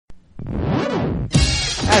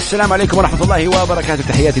السلام عليكم ورحمة الله وبركاته.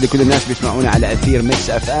 تحياتي لكل الناس بيسمعونا على أثير ميكس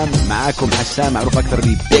اف ام. معاكم حسام معروف أكثر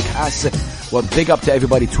ببيج هاس، وبيج اب تو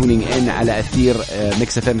everybody tuning in على أثير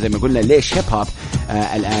ميكس اف ام. زي ما قلنا ليش هيب هوب.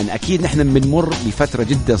 الآن أكيد نحن بنمر بفترة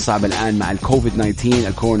جدا صعبة الآن مع الكوفيد 19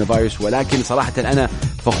 الكورونا فيروس، ولكن صراحة أنا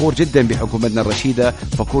فخور جدا بحكومتنا الرشيدة،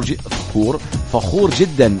 فخور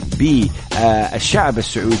جدا بالشعب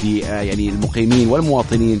السعودي، يعني المقيمين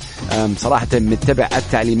والمواطنين. صراحة متبع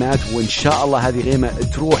التعليمات، وإن شاء الله هذه غيمة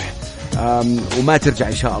تروح وما ترجع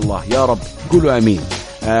إن شاء الله يا رب. قولوا آمين.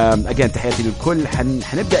 أجان تحياتي للكل.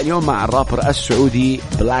 حنبدأ اليوم مع الرابر السعودي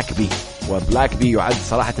بلاك بي. وبلاك بي يعد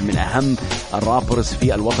صراحة من أهم الرابرز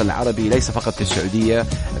في الوطن العربي، ليس فقط في السعودية.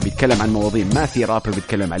 بيتكلم عن مواضيع ما في رابر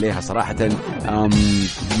بيتكلم عليها صراحة،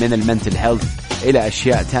 من المنتل هيلث إلى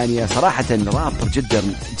أشياء تانية. صراحة رابر جدا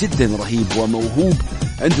جدا رهيب وموهوب،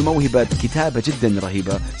 عنده موهبة كتابة جدا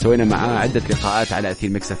رهيبة. سوينا معاه عدة لقاءات على أثير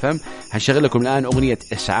ميكس اف ام. هنشغل لكم الآن أغنية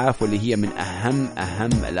إسعاف، واللي هي من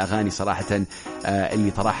أهم الأغاني صراحة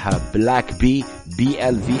اللي طرحها بلاك بي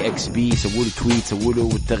BLVXB. سووا له تويت، سووا له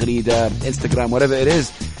تغريدة انستغرام whatever it is.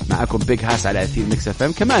 معاكم بيج هاس على أثير ميكس اف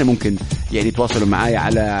ام. كمان ممكن يعني تواصلوا معايا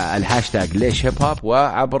على الهاشتاج ليش هيب هوب،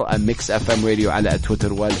 وعبر ميكس اف ام راديو على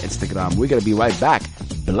تويتر والانستغرام. We're gonna be right back.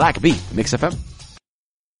 بلاك بي ميكس اف ام.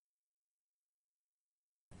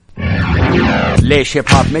 ليش هيب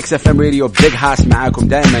هوب ميكس اف ام راديو. بيج هاس معاكم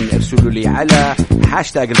دائما. ارسلوا لي على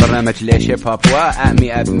هاشتاج البرنامج ليش هيب هوب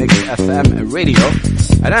وأمي ميكس اف ام راديو.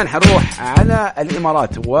 الان حروح على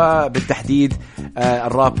الامارات، وبالتحديد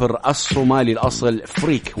الرابر الصومالي الاصل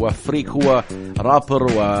فريك. وفريك هو رابر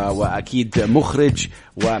واكيد مخرج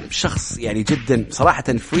وشخص يعني جدا صراحة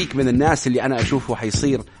فريك، من الناس اللي انا اشوفه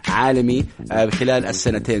حيصير عالمي خلال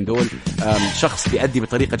السنتين دول. شخص بيأدي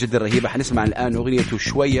بطريقة جدا رهيبة. حنسمع الان اغنيته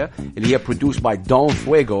شوية اللي هي produced by Don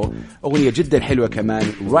Fuego. اغنية جدا حلوة كمان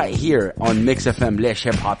right here on Mix FM ليش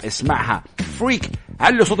هيب هوب. اسمعها فريك.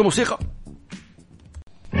 علوا صوت الموسيقى.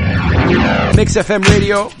 ميكس اف ام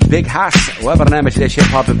راديو بيج هاس، وبرنامج ليش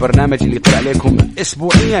هيب هوب، البرنامج اللي يطلع عليكم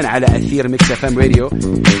اسبوعيا على اثير ميكس اف ام راديو.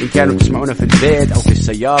 ان كانوا تسمعونا في البيت او في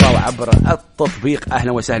السياره وعبر التطبيق،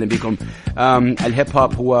 اهلا وسهلا بكم. الهيب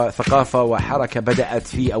هوب هو ثقافه وحركه بدات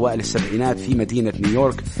في اوائل السبعينات في مدينه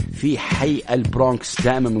نيويورك، في حي البرونكس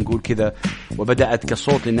دائما بنقول كذا، وبدات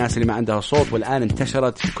كصوت للناس اللي ما عندها صوت، والان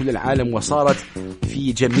انتشرت في كل العالم وصارت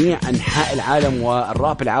في جميع انحاء العالم.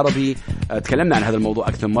 والراب العربي تكلمنا عن هذا الموضوع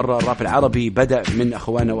اكثر مره. الراب العربي بدأ من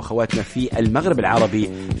أخواننا وأخواتنا في المغرب العربي،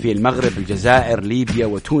 في المغرب، الجزائر، ليبيا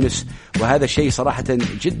وتونس. وهذا الشيء صراحة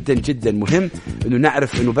جدا جدا مهم أنه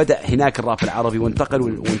نعرف أنه بدأ هناك الراب العربي،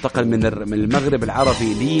 وانتقل من المغرب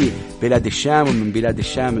العربي لبلاد الشام، ومن بلاد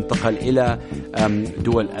الشام انتقل إلى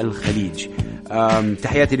دول الخليج.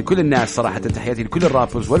 تحياتي لكل الناس صراحة، تحياتي لكل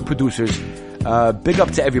الرابرز والبرودوسرز. big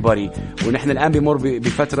up to everybody. ونحن الآن بمر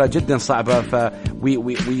بفترة جدا صعبة، ف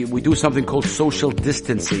we do something called social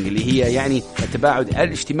distancing، اللي هي يعني التباعد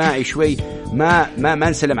الاجتماعي شوي. ما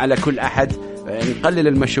نسلم على كل أحد، نقلل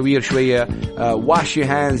المشاوير شوية. wash your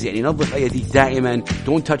hands، يعني نظف أيديك دائما.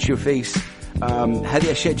 don't touch your face.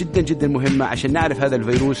 هذه أشياء جدا جدا مهمة عشان نعرف هذا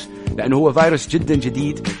الفيروس، لأنه هو فيروس جدا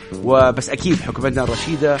جديد. وبس أكيد حكومتنا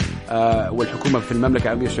الرشيدة والحكومة في المملكة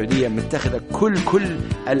العربية السعودية متخذة كل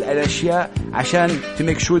الأشياء عشان to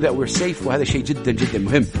make sure that we're safe، وهذا شيء جدا جدا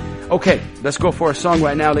مهم. Okay, let's go for a song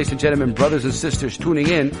right now, ladies and gentlemen, brothers and sisters tuning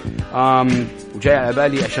in. وجاي على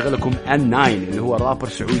بالي أشغل لكم N9 اللي هو رابر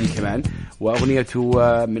سعودي كمان، وأغنيته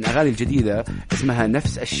من أغاني الجديدة اسمها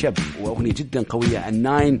نفس الشب، وأغنية جدا قوية.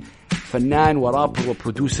 N9 فنان ورابر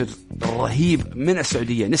وبرودوسر رهيب من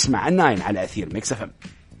السعودية. نسمع N9 على أثير ميكس اف ام.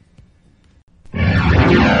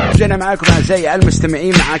 جينا معاكم أعزائي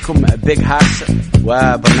المستمعين، معاكم بيج هاس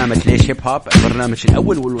وبرنامج ليش هيب هوب، البرنامج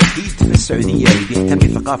الأول والوحيد في السعودية اللي بيهتم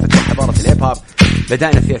بثقافة وحضارة الهيب هوب.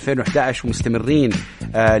 بدأنا في 2011 ومستمرين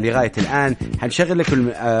لغاية الآن.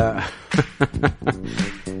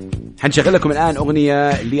 هنشغل لكم الآن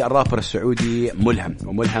أغنية للرابر السعودي ملهم.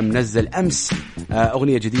 وملهم نزل أمس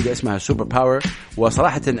أغنية جديدة اسمها سوبر باور.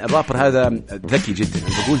 وصراحة الرابر هذا ذكي جدا.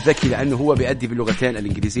 أنا بقول ذكي لأنه هو بيأدي باللغتين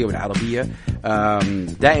الإنجليزية والعربية.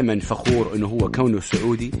 دائما فخور أنه هو كونه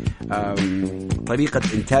سعودي. طريقة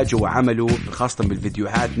إنتاجه وعمله خاصة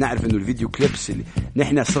بالفيديوهات، نعرف أنه الفيديو كليبس اللي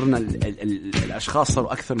نحن صرنا الأشخاص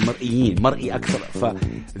صاروا أكثر مرئي أكثر،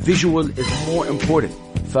 فvisual is more important.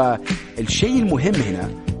 فالشيء المهم هنا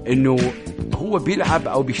انه هو بيلعب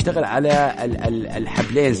او بيشتغل على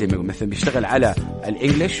الحبلين، زي ما مثلا بيشتغل على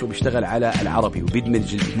الانجليش وبيشتغل على العربي،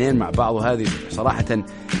 وبيدمج الاثنين مع بعض. وهذه صراحة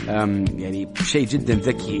يعني شيء جدا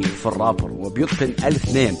ذكي في الرابر، وبيتقن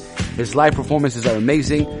الاثنين. his live performances are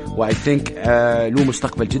amazing و I think له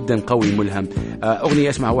مستقبل جدا قوي ملهم. أغنية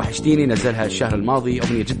اسمها وحشتيني نزلها الشهر الماضي،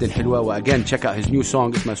 أغنية جدا حلوة. وأجان check out his new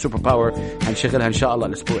song اسمها Super Power، هنشغلها إن شاء الله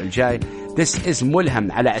الأسبوع الجاي. This is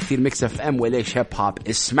ملهم على أثير ميكس اف ام وليش هيب هوب.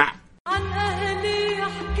 اسمع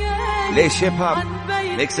ليش هيب هوب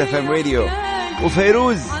ميكس اف ام راديو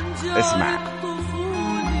وفيروز. اسمع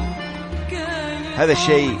هذا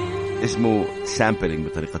الشيء اسمه سامبلينج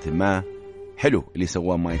بطريقة ما، حلو اللي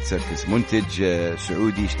سواه مايند سيركس، منتج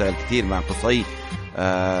سعودي اشتغل كتير مع قصي،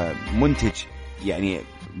 منتج يعني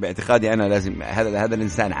باعتقادي أنا لازم هذا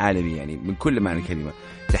الإنسان عالمي يعني من كل معنى الكلمة.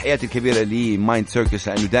 تحياتي الكبيرة لمايند سيركس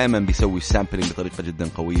لأنه دائما بيسوي سامبلينج بطريقة جدا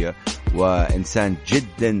قوية، وإنسان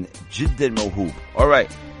جدا جدا موهوب.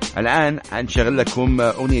 alright الآن هنشغل لكم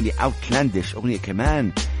أغنية لأوتلاندش، أغنية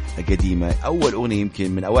كمان قديمة، أول أغنية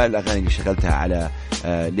يمكن من أوائل الأغاني اللي شغلتها على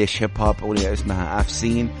ليش هيب هوب، أغنية اسمها I've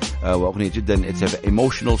Seen، وأغنية جدا it's an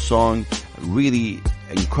emotional song really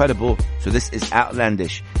incredible. So this is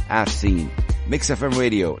Outlandish I've Seen. Mix FM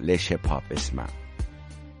Radio ليش هيب هوب. اسمع.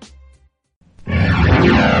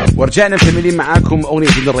 ورجعنا مكملين معاكم أغنية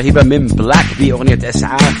جدا رهيبة من بلاك بي، أغنية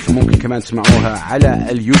إسعاف، ممكن كمان تسمعوها على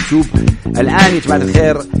اليوتيوب. الآن يا جماعة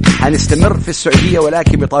الخير هنستمر في السعودية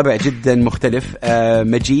ولكن بطابع جدا مختلف.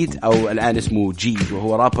 مجيد أو الآن اسمه جيد،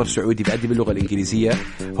 وهو رابر سعودي بيأدي باللغة الإنجليزية.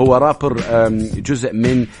 هو رابر جزء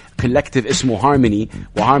من كولكتيف اسمه هارموني،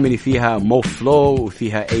 وهارموني فيها مو فلو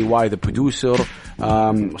وفيها AY the producer.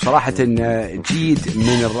 صراحة جيد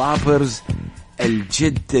من الرابرز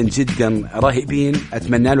الجدا جدا رهيبين،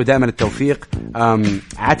 اتمنى له دائما التوفيق.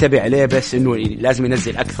 عتبي عليه بس انه لازم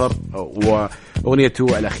ينزل اكثر.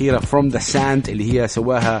 واغنيته الاخيره From the Sand اللي هي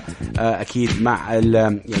سواها اكيد مع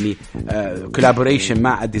يعني كولابوريشن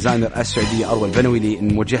مع الديزاينر السعوديه اروى البنوي، اللي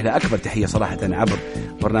نوجه له اكبر تحيه صراحه عبر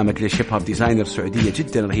برنامج ليش هيب هوب. ديزاينر سعوديه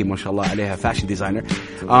جدا رهيب ما شاء الله عليها، فاشن ديزاينر.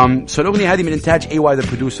 سو الاغنيه هذه من انتاج AY the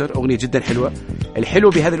producer، اغنيه جدا حلوه. الحلو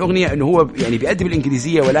بهذه الاغنيه انه هو يعني بيأدي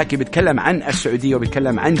بالانجليزيه ولكن بيتكلم عن السعوديه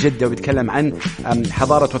وبيتكلم عن جده وبيتكلم عن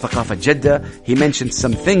حضاره وثقافه جده. He mentioned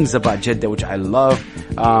some things about Jeddah which I love,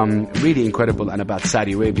 really incredible, and about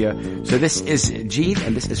Saudi Arabia. So this is Jeed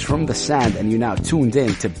and this is From the Sand, and you now tuned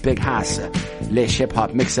in to Big Hass Laish Hip Hop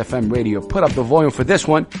Mix FM Radio. Put up the volume for this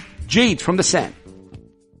one. Jeed From the Sand.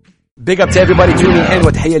 Big up to everybody tuning in,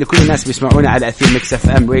 وتحية لكل الناس بيسمعونا على أثير ميكس اف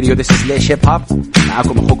ام راديو. This is ليش هيب هوب،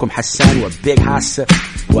 معاكم أخوكم حسان وبيج هاس،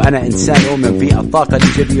 وأنا إنسان أؤمن بالطاقة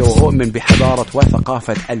الإيجابية وأؤمن بحضارة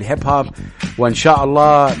وثقافة الهيب هوب. وإن شاء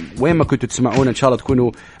الله وين ما كنتوا تسمعونا إن شاء الله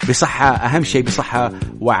تكونوا بصحة، أهم شيء بصحة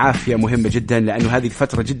وعافية مهمة جدا، لأنه هذه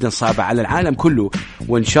الفترة جدا صعبة على العالم كله.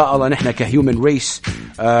 وإن شاء الله نحن كهيومن ريس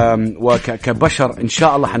وكبشر إن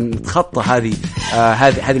شاء الله حنتخطى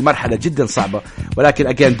هذه المرحلة جدا صعبة. ولكن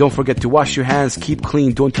again don't forget to wash your hands, keep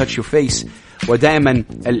clean, don't touch your face. ودائما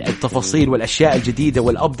التفاصيل والأشياء الجديدة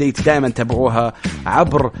والأبديت دائما تابعوها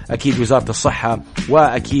عبر أكيد وزارة الصحة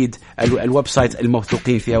وأكيد الويب سايت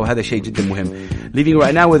الموثوقين فيها، وهذا شيء جدا مهم. Leaving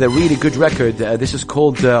right now with a really good record. This is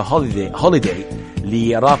called Holiday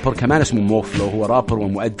لرابر كمان اسمه مو فلو، هو رابر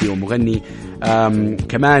ومؤدي ومغني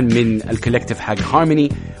كمان من الكولكتيف حق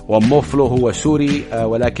هارموني. ومو فلو هو سوري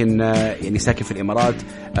ولكن يعني ساكن في الإمارات.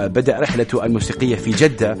 بدأ رحلته الموسيقية في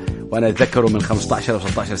جدة وأنا أتذكره من 15 أو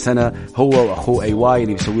 16 سنة، هو وأخوه AY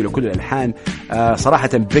اللي بيسوي له كل الألحان. صراحة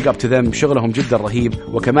big up to them، شغلهم جدا رهيب،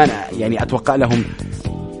 وكمان يعني أتوقع لهم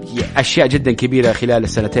أشياء جدا كبيرة خلال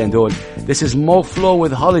السنتين دول. This is Mo Flow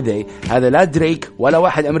with Holiday. هذا لا دريك ولا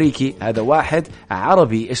واحد أمريكي، هذا واحد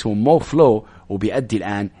عربي اسمه مو فلو وبيأدي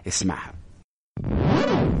الآن. اسمعها.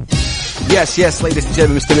 يس ladies and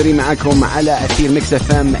gentlemen، مستمرين معاكم على أثير ميكس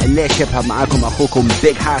اف ام ليش هيب هوب، معاكم أخوكم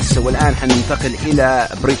بيج هاس. والآن حننتقل إلى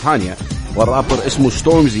بريطانيا، والرابر اسمه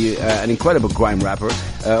ستورمزي، an incredible grime rapper.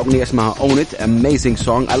 أغنية اسمها Own It, amazing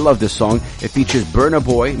song. I love this song. It features Burna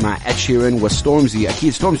Boy مع Ed Sheeran وستورمزي.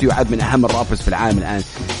 أكيد ستورمزي يعد من أهم الرابرز في العالم الآن.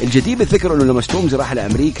 الجديد بالذكر إنه لما ستورمزي راح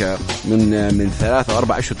لأمريكا من 3 أو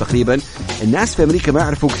 4 أشهر تقريبا، الناس في أمريكا ما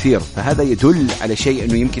يعرفوا كثير، فهذا يدل على شيء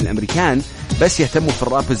إنه يمكن الأمريكان بس يهتموا في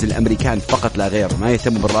الرابرز الأمريكان فقط لا غير، ما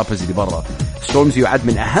يهتموا بالرابرز اللي برا. ستورمزي يعد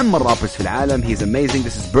من أهم الرابرز في العالم. He's amazing.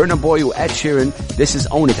 This is Burna Boy و Ed Sheeran. This is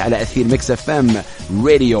Own It على أثير ميكس اف ام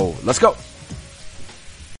راديو. Let's go.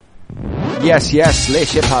 يس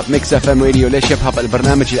ليش هيب هوب ميكس اف ام راديو. ليش هيب هوب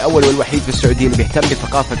البرنامج الاول والوحيد في السعوديه اللي بيهتم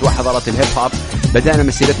بثقافه وحضاره الهيب هوب. بدأنا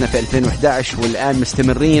مسيرتنا في 2011 والان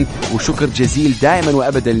مستمرين، وشكر جزيل دائما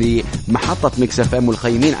وابدا لمحطه ميكس اف ام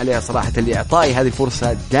والقيمين عليها صراحه لاعطائي هذه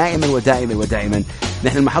الفرصه دائما ودائما ودائما.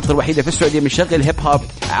 نحن المحطه الوحيده في السعوديه بنشغل هيب هوب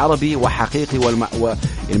عربي وحقيقي،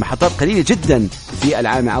 والمحطات قليله جدا في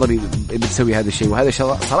العالم العربي بتسوي هذا الشيء،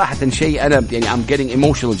 وهذا صراحه شيء انا يعني I'm getting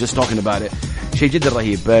emotional just talking about it. شيء جدا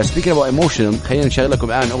رهيب. سبيكينج اباوت ايموشن، خلينا نشغل لكم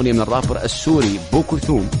الان اغنيه من الرابر السوري بو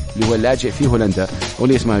كلثوم اللي هو اللاجئ في هولندا.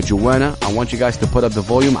 اغنيه اسمها جوانا. I want you guys to put up the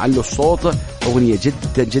volume. علوا الصوت. اغنيه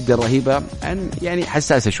جدا جدا رهيبه، يعني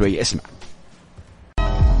حساسه شوي. اسمع.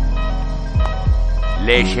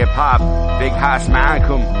 ليش هيب هوب بيج هاس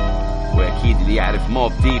معاكم، واكيد اللي يعرف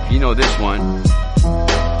موب ديب you know this one.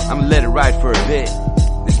 I'm gonna let it ride for a bit.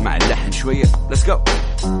 نسمع اللحن شويه. Let's go.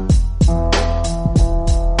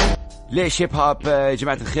 ليش هيب هوب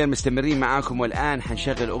جماعة الخير مستمرين معاكم، والآن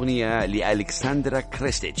حنشغل أغنية لألكساندرا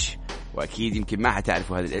كريستيتش. وأكيد يمكن ما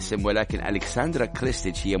حتعرفوا هذا الاسم، ولكن ألكساندرا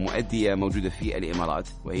كريستيتش هي مؤدية موجودة في الإمارات،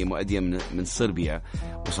 وهي مؤدية من صربيا،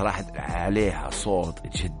 وصراحة عليها صوت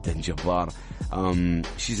جدا جبار.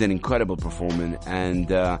 She's an incredible performer and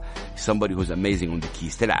somebody who's amazing on the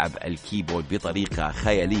keys. تلعب الكيبورد بطريقة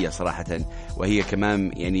خيالية صراحة، وهي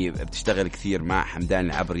كمان يعني بتشتغل كثير مع حمدان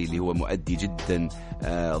العبري اللي هو مؤدي جدا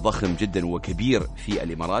ضخم جدا وكبير في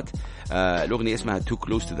الإمارات. الأغنية اسمها Too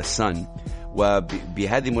Close to the Sun.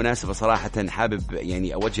 وبهذه المناسبة صراحة حابب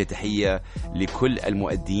يعني أوجه تحية لكل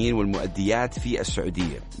المؤديين والمؤديات في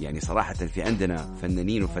السعودية. يعني صراحة في عندنا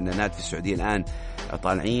فنانين وفنانات في السعودية الآن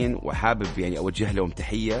طالعين، وحابب يعني أوجه لهم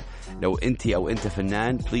تحية. لو أنت أو أنت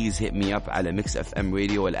فنان please hit me up على ميكس اف ام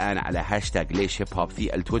راديو، والآن على هاشتاج ليش هيب هوب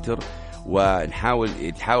في التويتر، ونحاول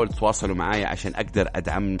تتواصلوا معايا عشان أقدر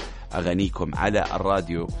أدعم أغانيكم على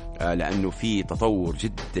الراديو، لأنه في تطور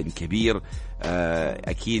جدا كبير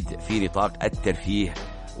أكيد في نطاق الترفيه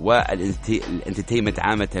والانترتينمنت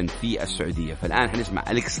عامة في السعودية. فالآن حنسمع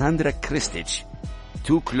ألكساندرا كريستيتش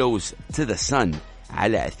Too Close to the Sun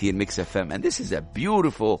على أثير ميكس اف ام. And this is a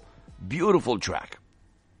beautiful track.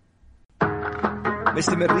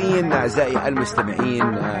 مستمرين أعزائي المستمعين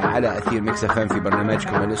على أثير ميكس اف ام في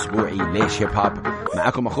برنامجكم الأسبوعي ليش هيب هوب.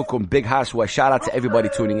 معكم أخوكم بيج هاس، وشارات everybody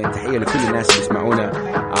tuning in. تحية لكل الناس اللي يسمعونا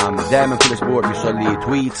دائما كل أسبوع بيوصل لي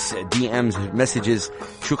تويتس DMs مسجز.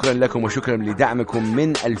 شكرا لكم وشكرا لدعمكم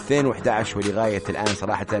من 2011 ولغاية الآن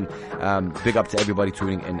صراحة. big up to everybody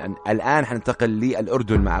tuning in. الآن حننتقل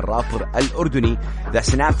للأردن مع الرابر الأردني ذا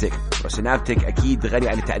سينابتيك. وسينابتيك أكيد غني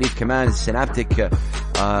عن التعريف كمان. سينابتيك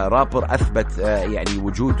رابر أثبت يعني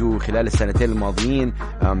وجوده خلال السنتين الماضيين.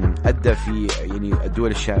 أدى في يعني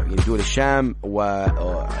دول الشام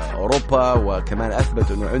وأوروبا، وكمان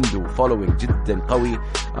أثبت أنه عنده following جدا قوي.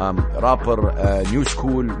 رابر نيو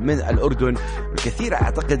سكول من الأردن. الكثير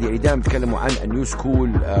أعتقد يعني دائما بيتكلموا عن النيو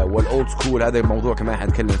سكول والأولد سكول. هذا الموضوع كمان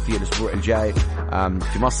حنتكلم فيه الأسبوع الجاي.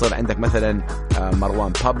 في مصر عندك مثلا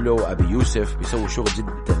مروان بابلو، أبي يوسف، بيسووا شغل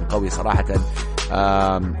جدا قوي صراحة.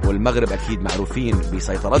 والمغرب أكيد معروفين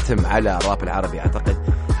بسيطرتهم على الراب العربي أعتقد.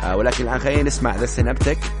 ولكن الآن خلينا نسمع ذا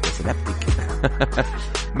سينابتيك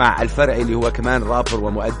مع الفرعي اللي هو كمان رابر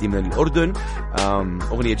ومؤدي من الأردن.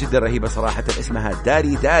 أغنية جدا رهيبة صراحة اسمها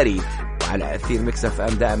داري داري. وعلى أثير ميكس اف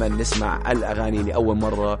ام دائما نسمع الأغاني لأول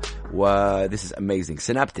مرة، و this is amazing.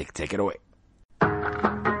 سينابتيك take it away.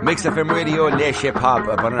 ميكس اف ام راديو ليش هيب هوب،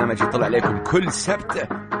 برنامج يطلع عليكم كل سبت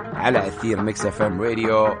على أثير ميكس اف ام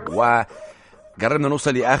راديو. قررنا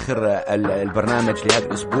نوصل لآخر البرنامج لهذا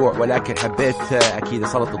الأسبوع، ولكن حبيت أكيد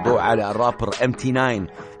أسلط الضوء على الرابر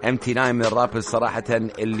MT9 من الرابر صراحة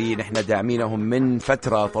اللي نحن داعمينهم من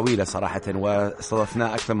فترة طويلة صراحة،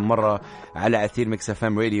 واستضفناه أكثر من مرة على أثير ميكس اف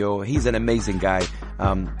ام راديو. He's an amazing guy.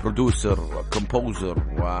 برودوسر وكومبوزر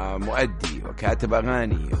ومؤدي وكاتب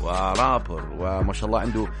أغاني ورابر، وما شاء الله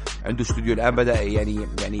عنده استوديو الآن بدأ يعني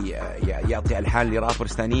يعطي ألحان لرابر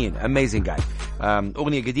ثانيين. amazing guy.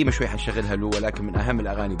 أغنية قديمة شوي حنشغلها له، ولكن من أهم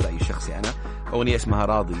الأغاني برأيي الشخصي أنا أغنية اسمها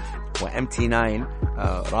راضي. وMT9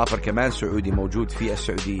 رابر كمان سعودي موجود في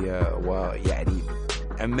السعودية، ويعني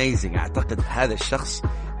amazing. أعتقد هذا الشخص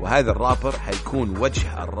وهذا الرابر حيكون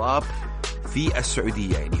وجه الراب في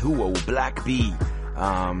السعودية، يعني هو وبلاك بي.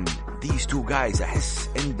 these two guys أحس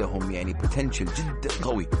عندهم يعني potential جدا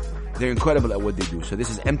قوي. they're incredible at what they do. So this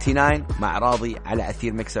is MT9 مع راضي على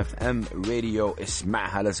أثير ميكس اف ام راديو.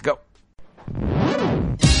 اسمعها. let's go.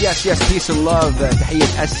 yes peace and love.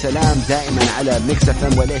 تحية السلام دائما على ميكس اف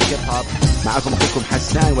ام وليش هيب هوب. معكم أخوكم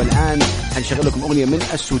حسان، والآن حنشغل لكم أغنية من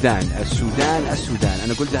السودان.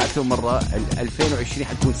 أنا قلتها أكثر مرة، 2020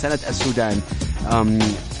 حتكون سنة السودان.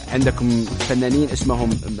 عندكم فنانين اسمهم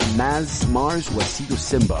مارز وسيدو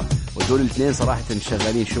سيمبا، ودول الاثنين صراحة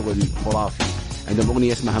شغالين شغل خرافي. عندهم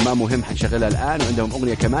أغنية اسمها ما مهم حنشغلها الآن، وعندهم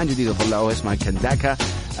أغنية كمان جديدة طلعوها اسمها كنداكا.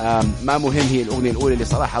 ما مهم هي الأغنية الأولى اللي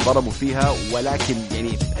صراحة ضربوا فيها، ولكن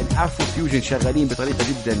يعني الأفرو فيوجن شغالين بطريقة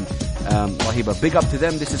جدا رهيبة. big up to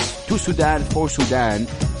them. this is to Sudan for Sudan.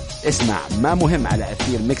 اسمع ما مهم على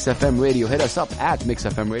أثير ميكس اف ام راديو. hit us up at ميكس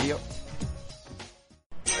اف ام راديو.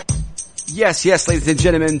 Yes, ladies and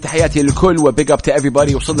gentlemen, تحياتي للكل وبيج اب تو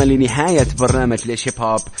everybody. وصلنا لنهاية برنامج ليش هيب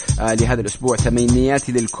هوب لهذا الأسبوع.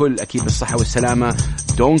 تمنياتي للكل أكيد بالصحة والسلامة.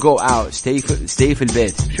 Don't go out, stay في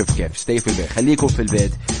البيت. شوف كيف stay في البيت, خليكم في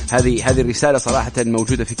البيت. هذه الرسالة صراحة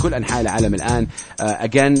موجودة في كل أنحاء العالم الآن.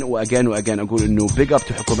 again أقول إنه بيج اب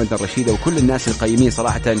تو حكومتنا الرشيدة وكل الناس القيمين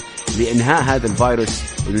صراحة لإنهاء هذا الفيروس,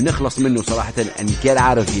 إنه نخلص منه صراحة and get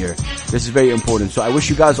out of here. This is very important. So I wish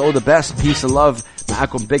you guys all the best, peace and love.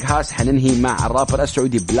 معاكم بيج هاس. حننهي مع الرابر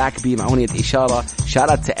السعودي بلاك بي مع أغنية إشارة. Shout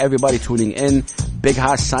out to everybody tuning in. Big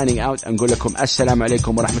Haas signing out. نقول لكم السلام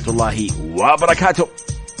عليكم ورحمة الله وبركاته.